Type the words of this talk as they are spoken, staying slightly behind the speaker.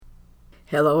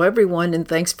Hello, everyone, and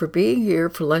thanks for being here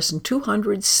for lesson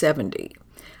 270.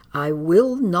 I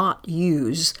will not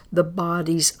use the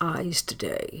body's eyes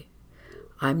today.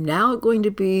 I'm now going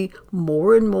to be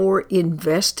more and more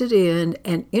invested in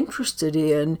and interested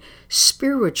in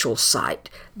spiritual sight,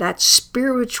 that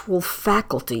spiritual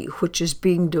faculty which is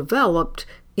being developed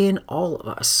in all of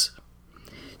us.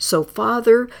 So,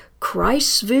 Father,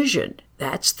 Christ's vision,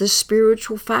 that's the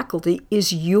spiritual faculty,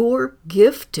 is your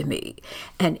gift to me,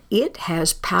 and it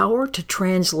has power to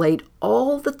translate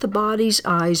all that the body's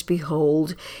eyes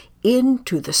behold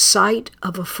into the sight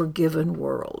of a forgiven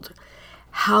world.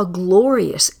 How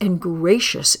glorious and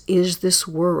gracious is this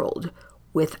world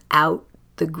without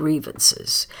the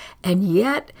grievances, and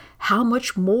yet how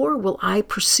much more will I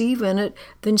perceive in it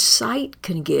than sight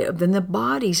can give, than the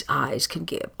body's eyes can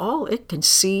give. All it can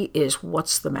see is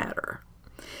what's the matter.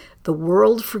 The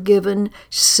world forgiven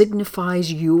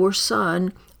signifies your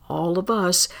Son, all of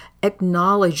us,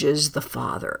 acknowledges the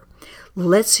Father,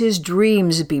 lets his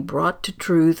dreams be brought to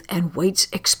truth, and waits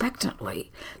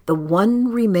expectantly the one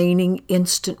remaining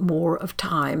instant more of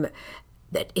time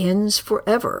that ends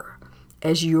forever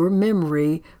as your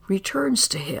memory returns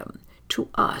to him, to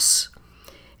us.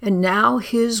 And now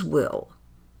his will,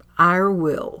 our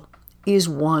will, is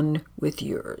one with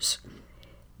yours.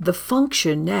 The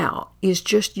function now is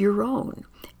just your own,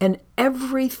 and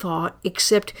every thought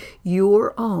except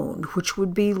your own, which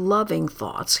would be loving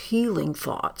thoughts, healing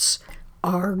thoughts,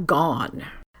 are gone.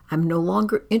 I'm no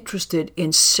longer interested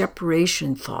in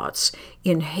separation thoughts,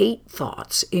 in hate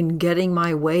thoughts, in getting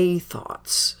my way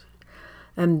thoughts.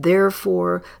 And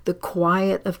therefore, the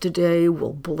quiet of today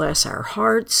will bless our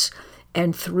hearts,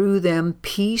 and through them,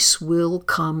 peace will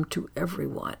come to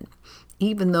everyone.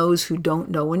 Even those who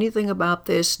don't know anything about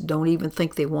this, don't even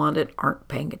think they want it, aren't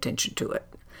paying attention to it.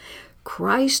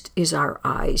 Christ is our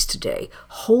eyes today.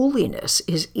 Holiness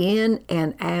is in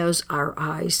and as our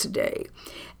eyes today.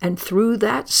 And through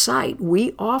that sight,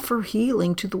 we offer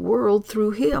healing to the world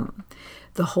through him,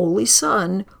 the Holy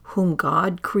Son, whom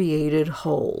God created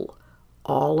whole.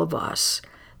 All of us,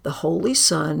 the Holy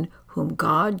Son, whom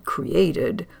God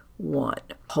created one.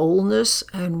 Wholeness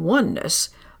and oneness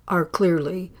are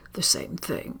clearly the same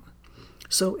thing.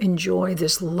 So enjoy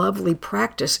this lovely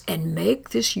practice and make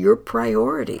this your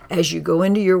priority. As you go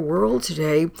into your world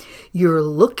today, you're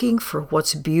looking for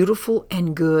what's beautiful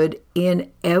and good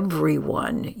in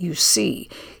everyone you see.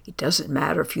 It doesn't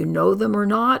matter if you know them or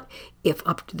not, if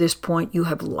up to this point you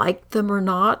have liked them or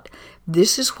not.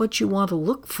 This is what you want to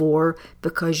look for,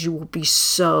 because you will be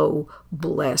so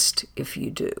blessed if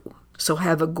you do. So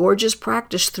have a gorgeous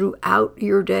practice throughout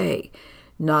your day.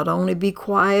 Not only be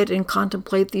quiet and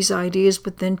contemplate these ideas,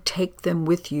 but then take them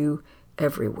with you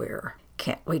everywhere.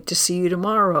 Can't wait to see you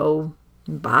tomorrow.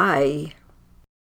 Bye.